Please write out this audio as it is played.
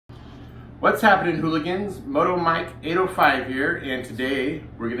What's happening, hooligans? Moto Mike 805 here, and today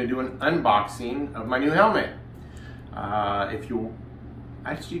we're going to do an unboxing of my new helmet.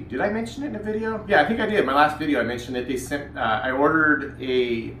 Actually, did I mention it in a video? Yeah, I think I did. My last video I mentioned that they sent, I ordered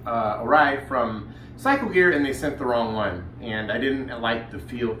a ride from Cycle Gear and they sent the wrong one. And I didn't like the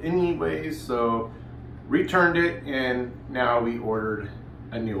feel anyways, so returned it and now we ordered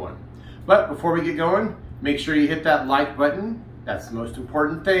a new one. But before we get going, make sure you hit that like button. That's the most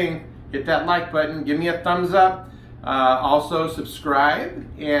important thing. Hit that like button, give me a thumbs up. Also subscribe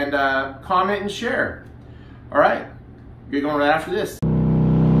and comment and share. All right, get going right after this.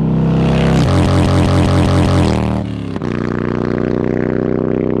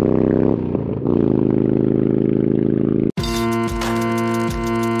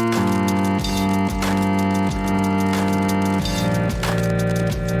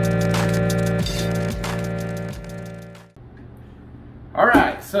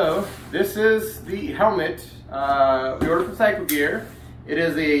 Alright, so this is the helmet we ordered from Cycle Gear. It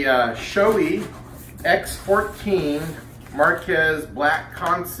is a Shoei X-14 Marquez Black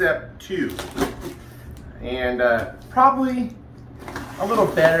Concept 2. And probably a little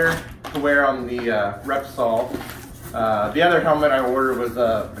better to wear on the Repsol. The other helmet I ordered was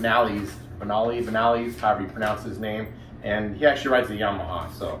Vinales, however you pronounce his name. And he actually rides a Yamaha,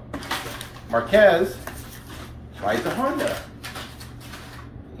 so. Marquez rides a Honda.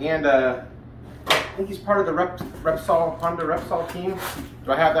 And I think he's part of the Honda Repsol team.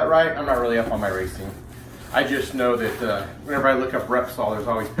 Do I have that right? I'm not really up on my racing. I just know that whenever I look up Repsol, there's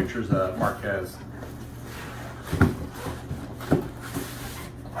always pictures of Marquez.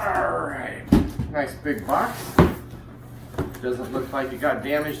 All right, nice big box. Doesn't look like it got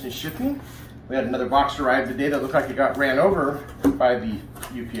damaged in shipping. We had another box arrive today that looked like it got ran over by the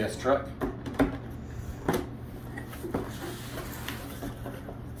UPS truck.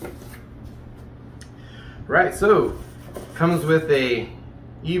 Right, so comes with a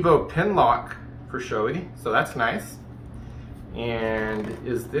Evo pin lock for Shoei, so that's nice. And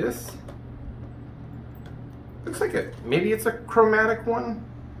is this, looks like maybe it's a chromatic one.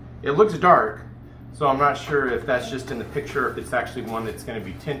 It looks dark, so I'm not sure if that's just in the picture, if it's actually one that's going to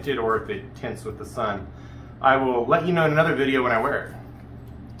be tinted or if it tints with the sun. I will let you know in another video when I wear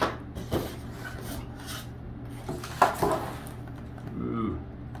it. Ooh,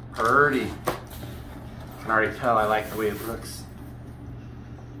 pretty. I can already tell I like the way it looks.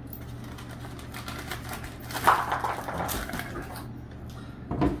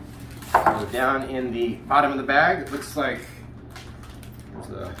 So down in the bottom of the bag, it looks like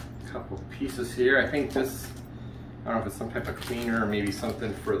there's a couple pieces here. I think this, I don't know if it's some type of cleaner or maybe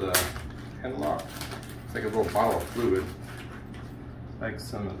something for the pin lock. It's like a little bottle of fluid. Like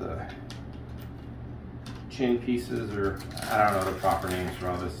some of the chin pieces, or I don't know the proper names for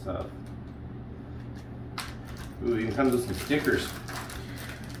all this stuff. Ooh, even comes with some stickers.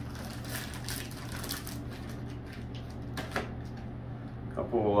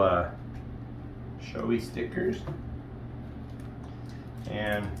 Couple Shoei stickers.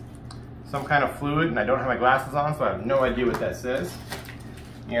 And some kind of fluid, and I don't have my glasses on, so I have no idea what that says.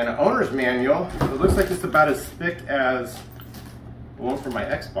 And an owner's manual. It looks like it's about as thick as the one for my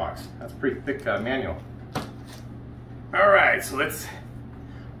Xbox. That's a pretty thick manual. All right, so let's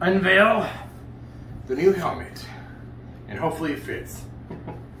unveil the new helmet, and hopefully it fits.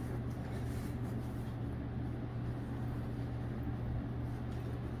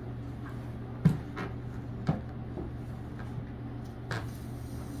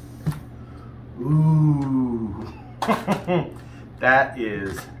 Ooh, that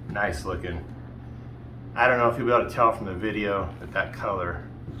is nice looking. I don't know if you'll be able to tell from the video that that color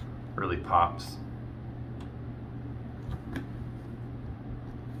really pops.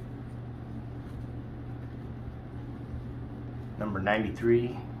 Number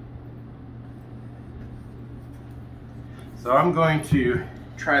 93. So I'm going to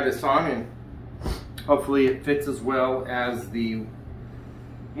try this on and hopefully it fits as well as the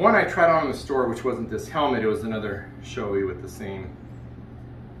one I tried on in the store, which wasn't this helmet, it was another Shoei with the same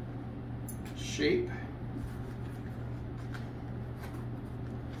shape.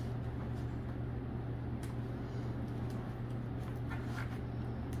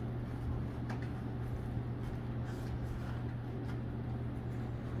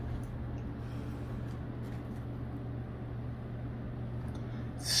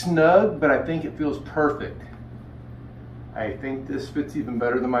 Snug, but I think it feels perfect. I think this fits even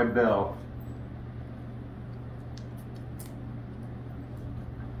better than my bell.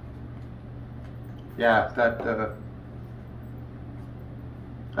 Yeah, that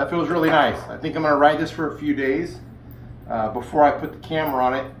feels really nice. I think I'm gonna ride this for a few days before I put the camera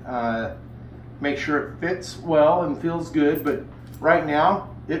on it. make sure it fits well and feels good, but right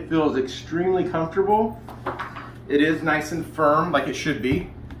now it feels extremely comfortable. It is nice and firm like it should be,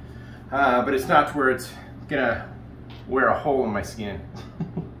 but it's not to where it's gonna wear a hole in my skin.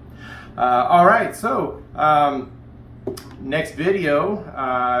 All right, so next video,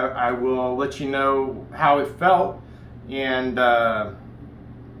 I will let you know how it felt and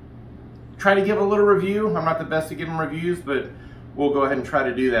try to give a little review. I'm not the best at giving reviews, but we'll go ahead and try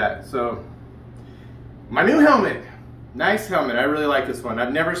to do that. So, my new helmet. Nice helmet. I really like this one.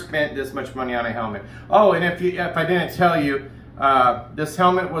 I've never spent this much money on a helmet. Oh, and if I didn't tell you, this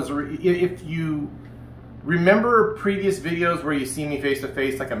helmet was, if you remember previous videos where you see me face to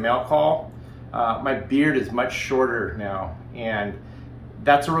face like a mail call, my beard is much shorter now, and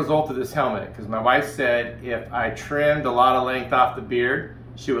that's a result of this helmet, because my wife said if I trimmed a lot of length off the beard,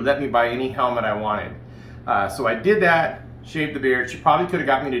 she would let me buy any helmet I wanted. So I did that, shaved the beard. She probably could have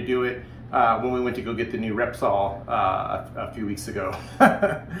got me to do it when we went to go get the new Repsol a few weeks ago.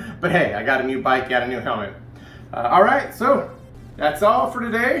 But hey, I got a new bike, got a new helmet. All right, so that's all for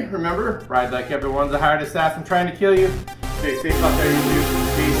today. Remember, ride like everyone's a hired assassin trying to kill you. Stay safe out there, you two.